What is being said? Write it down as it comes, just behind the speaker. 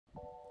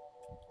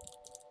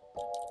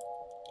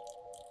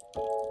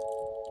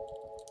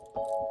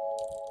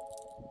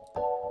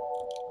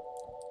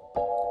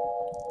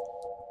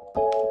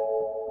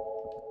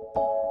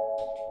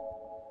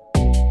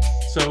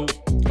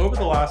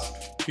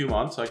last few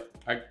months,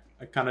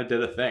 I kind of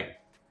did a thing.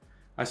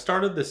 I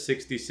started the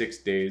 66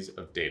 days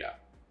of data.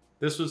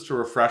 This was to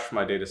refresh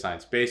my data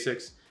science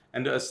basics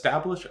and to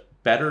establish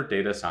better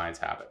data science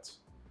habits.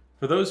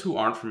 For those who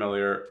aren't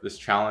familiar, this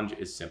challenge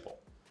is simple.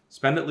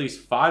 Spend at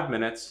least 5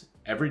 minutes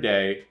every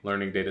day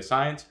learning data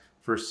science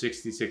for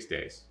 66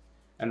 days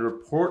and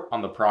report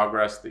on the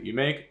progress that you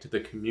make to the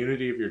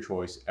community of your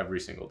choice every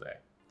single day.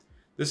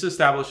 This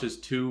establishes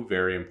two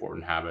very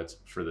important habits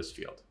for this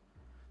field.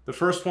 The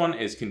first one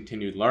is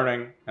continued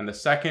learning, and the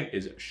second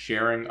is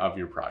sharing of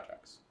your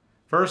projects.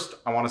 First,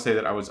 I want to say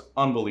that I was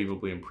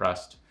unbelievably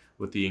impressed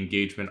with the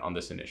engagement on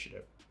this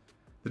initiative.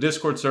 The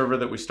Discord server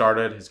that we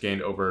started has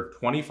gained over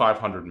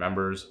 2,500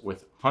 members,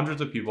 with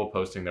hundreds of people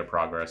posting their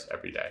progress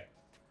every day.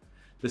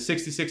 The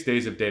 66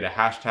 Days of Data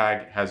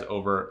hashtag has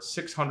over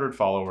 600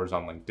 followers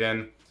on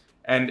LinkedIn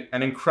and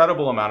an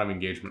incredible amount of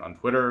engagement on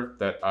Twitter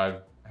that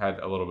I've had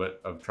a little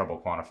bit of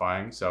trouble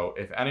quantifying. So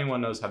if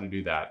anyone knows how to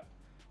do that,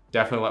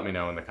 definitely let me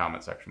know in the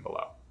comment section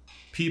below.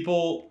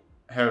 People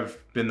have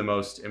been the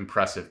most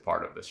impressive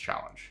part of this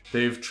challenge.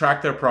 They've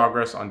tracked their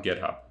progress on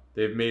GitHub.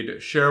 They've made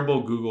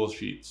shareable Google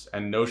Sheets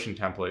and Notion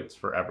templates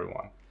for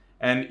everyone,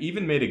 and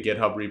even made a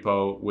GitHub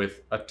repo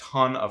with a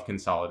ton of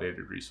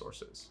consolidated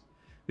resources.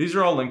 These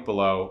are all linked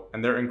below,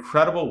 and they're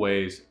incredible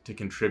ways to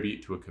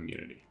contribute to a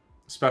community.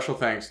 Special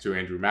thanks to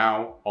Andrew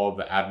Mao, all of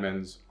the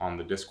admins on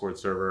the Discord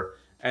server,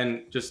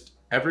 and just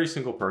every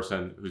single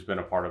person who's been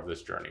a part of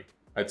this journey.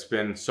 It's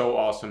been so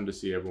awesome to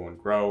see everyone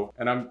grow,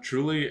 and I'm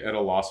truly at a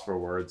loss for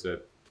words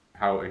at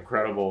how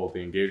incredible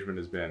the engagement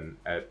has been,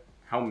 at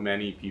how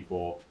many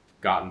people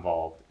got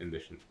involved in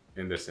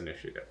this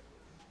initiative.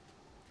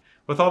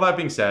 With all that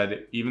being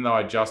said, even though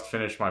I just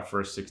finished my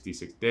first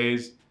 66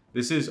 days,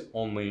 this is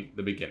only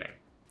the beginning.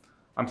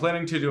 I'm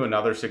planning to do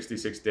another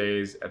 66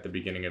 days at the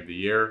beginning of the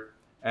year,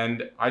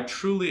 and I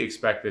truly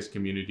expect this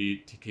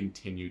community to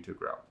continue to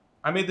grow.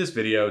 I made this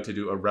video to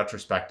do a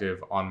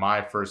retrospective on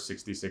my first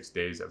 66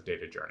 days of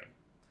data journey.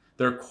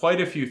 There are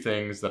quite a few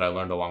things that I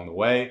learned along the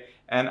way,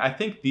 and I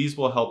think these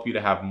will help you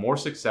to have more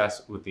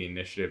success with the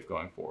initiative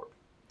going forward.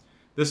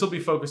 This will be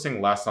focusing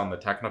less on the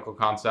technical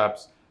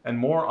concepts and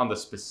more on the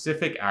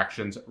specific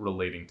actions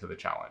relating to the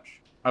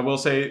challenge. I will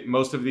say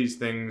most of these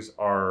things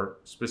are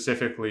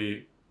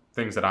specifically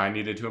things that I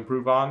needed to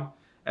improve on,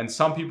 and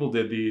some people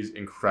did these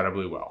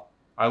incredibly well.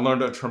 I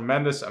learned a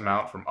tremendous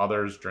amount from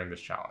others during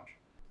this challenge.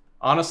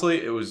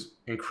 Honestly, it was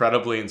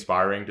incredibly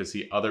inspiring to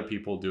see other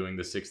people doing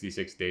the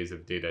 66 Days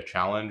of Data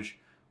challenge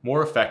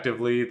more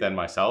effectively than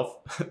myself,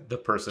 the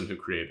person who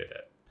created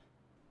it.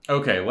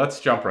 Okay, let's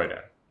jump right in.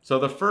 So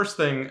the first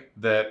thing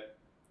that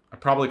I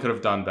probably could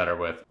have done better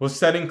with was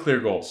setting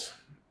clear goals.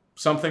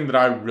 Something that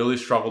I really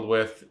struggled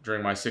with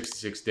during my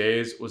 66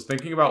 days was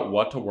thinking about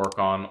what to work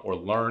on or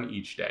learn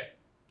each day.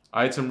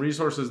 I had some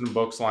resources and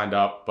books lined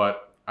up,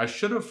 but I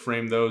should have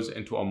framed those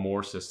into a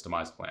more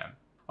systemized plan.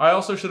 I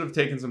also should have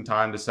taken some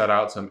time to set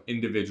out some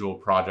individual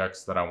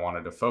projects that I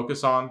wanted to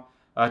focus on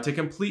to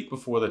complete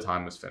before the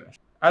time was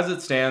finished. As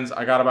it stands,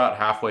 I got about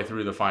halfway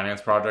through the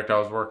finance project I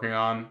was working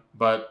on,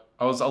 but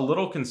I was a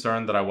little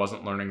concerned that I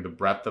wasn't learning the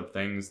breadth of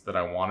things that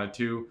I wanted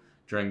to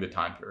during the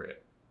time period.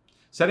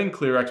 Setting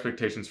clear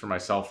expectations for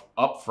myself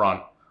up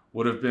front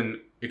would have been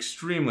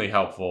extremely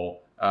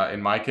helpful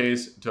in my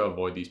case to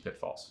avoid these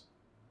pitfalls.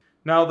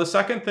 Now, the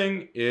second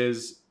thing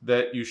is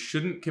that you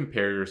shouldn't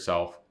compare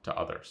yourself to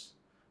others,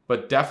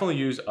 but definitely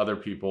use other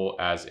people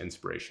as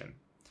inspiration.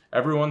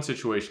 Everyone's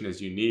situation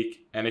is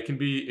unique, and it can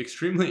be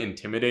extremely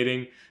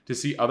intimidating to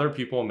see other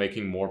people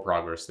making more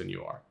progress than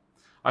you are.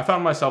 I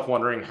found myself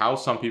wondering how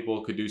some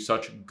people could do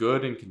such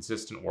good and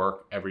consistent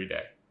work every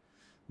day.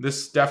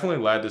 This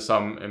definitely led to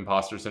some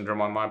imposter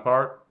syndrome on my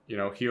part. You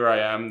know, here I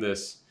am,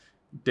 this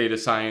data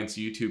science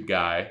YouTube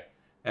guy,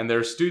 and there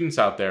are students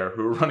out there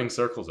who are running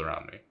circles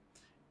around me.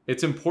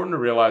 It's important to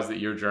realize that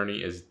your journey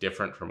is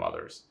different from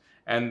others.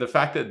 And the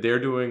fact that they're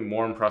doing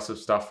more impressive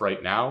stuff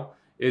right now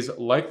is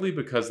likely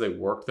because they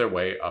worked their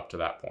way up to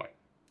that point.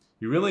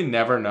 You really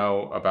never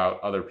know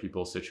about other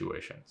people's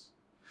situations.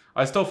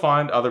 I still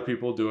find other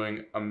people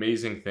doing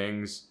amazing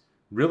things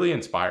really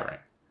inspiring.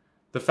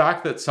 The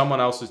fact that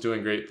someone else is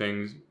doing great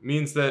things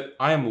means that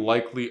I am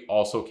likely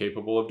also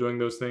capable of doing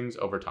those things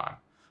over time.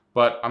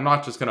 But I'm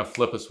not just going to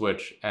flip a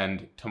switch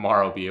and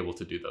tomorrow be able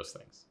to do those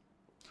things.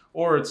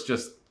 Or it's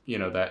just, you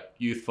know, that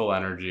youthful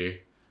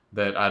energy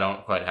that I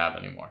don't quite have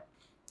anymore.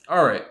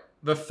 All right,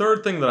 the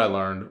third thing that I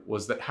learned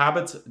was that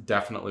habits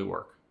definitely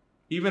work.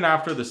 Even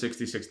after the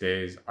 66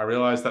 days, I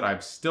realized that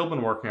I've still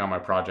been working on my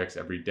projects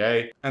every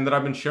day and that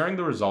I've been sharing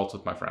the results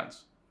with my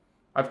friends.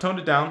 I've toned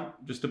it down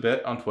just a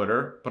bit on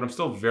Twitter, but I'm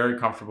still very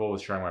comfortable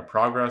with sharing my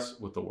progress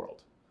with the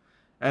world.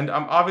 And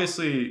I'm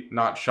obviously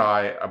not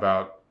shy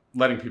about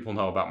letting people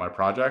know about my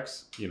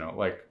projects, you know,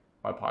 like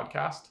my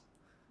podcast.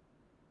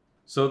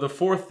 So the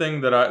fourth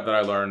thing that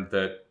I learned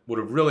that would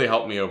have really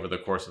helped me over the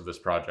course of this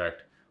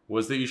project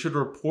was that you should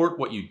report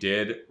what you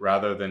did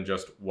rather than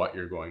just what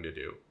you're going to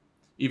do.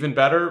 Even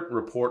better,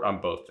 report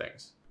on both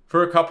things.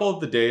 For a couple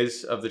of the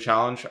days of the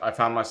challenge, I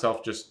found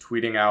myself just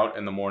tweeting out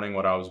in the morning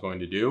what I was going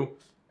to do,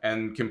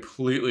 and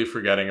completely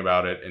forgetting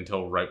about it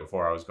until right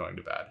before I was going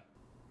to bed.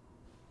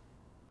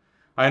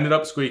 I ended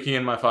up squeaking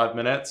in my 5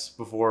 minutes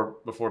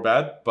before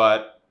bed,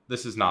 but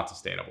this is not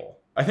sustainable.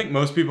 I think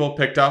most people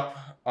picked up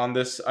on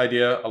this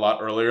idea a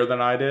lot earlier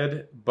than I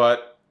did,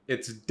 but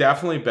it's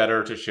definitely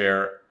better to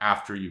share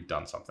after you've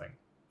done something.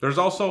 There's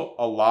also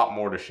a lot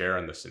more to share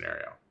in this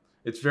scenario.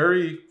 It's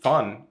very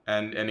fun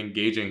and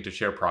engaging to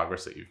share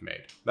progress that you've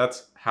made.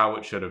 That's how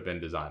it should have been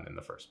designed in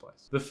the first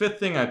place. The fifth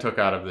thing I took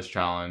out of this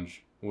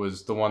challenge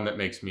was the one that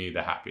makes me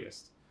the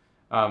happiest.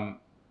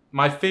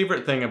 My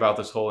favorite thing about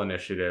this whole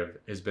initiative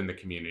has been the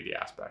community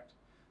aspect.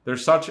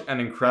 There's such an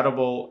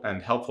incredible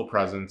and helpful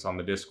presence on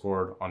the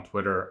Discord, on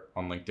Twitter,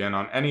 on LinkedIn,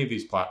 on any of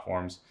these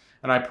platforms,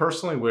 and I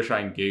personally wish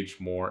I engaged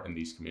more in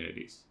these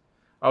communities.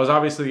 I was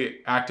obviously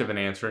active in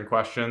answering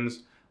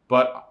questions,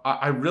 but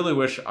I really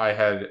wish I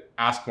had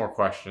asked more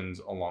questions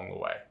along the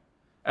way.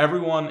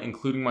 Everyone,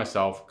 including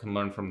myself, can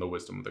learn from the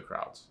wisdom of the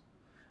crowds.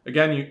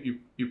 Again,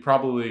 you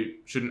probably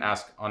shouldn't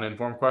ask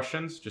uninformed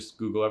questions, just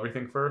Google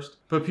everything first.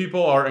 But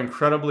people are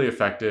incredibly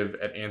effective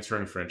at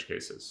answering fringe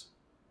cases.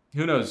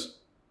 Who knows,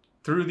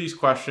 through these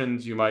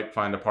questions you might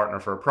find a partner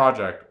for a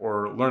project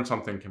or learn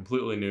something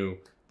completely new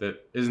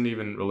that isn't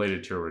even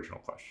related to your original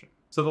question.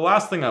 So the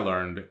last thing I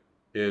learned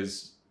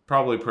is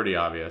probably pretty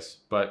obvious,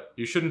 but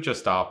you shouldn't just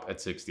stop at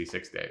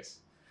 66 days.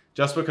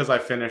 Just because I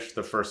finished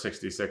the first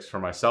 66 for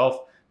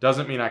myself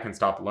doesn't mean I can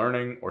stop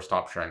learning or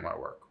stop sharing my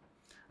work.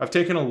 I've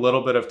taken a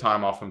little bit of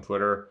time off from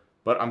Twitter,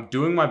 but I'm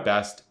doing my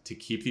best to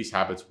keep these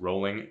habits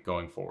rolling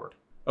going forward.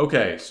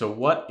 Okay, so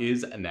what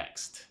is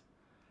next?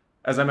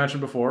 As I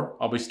mentioned before,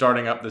 I'll be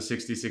starting up the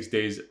 66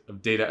 days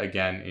of data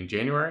again in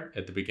January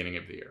at the beginning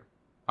of the year.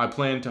 I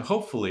plan to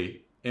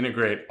hopefully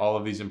integrate all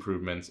of these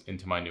improvements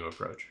into my new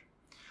approach.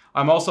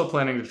 I'm also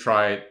planning to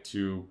try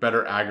to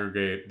better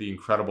aggregate the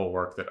incredible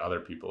work that other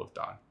people have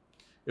done.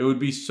 It would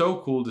be so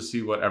cool to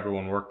see what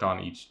everyone worked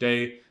on each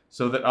day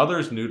so that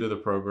others new to the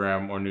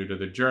program or new to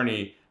the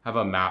journey have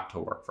a map to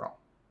work from.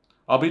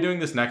 I'll be doing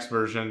this next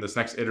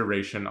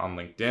iteration on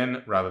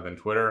LinkedIn rather than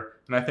Twitter,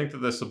 and I think that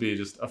this will be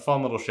just a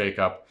fun little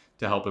shakeup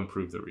to help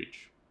improve the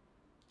reach.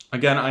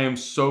 Again, I am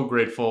so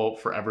grateful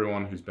for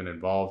everyone who's been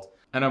involved,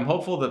 and I'm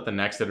hopeful that the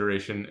next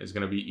iteration is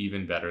going to be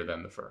even better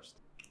than the first.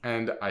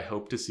 And I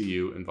hope to see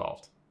you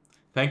involved.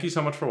 Thank you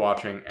so much for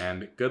watching,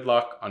 and good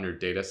luck on your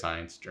data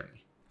science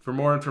journey. For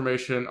more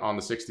information on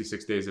the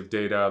 66 days of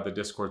data, the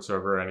Discord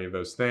server, any of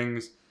those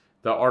things,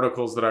 the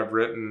articles that I've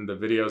written, the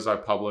videos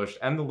I've published,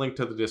 and the link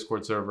to the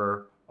Discord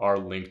server are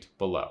linked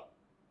below.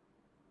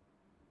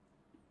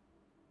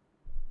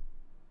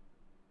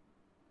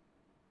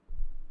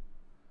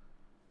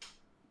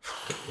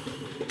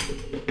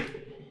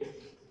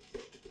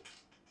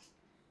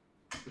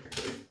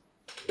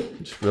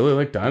 I just really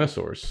like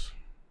dinosaurs.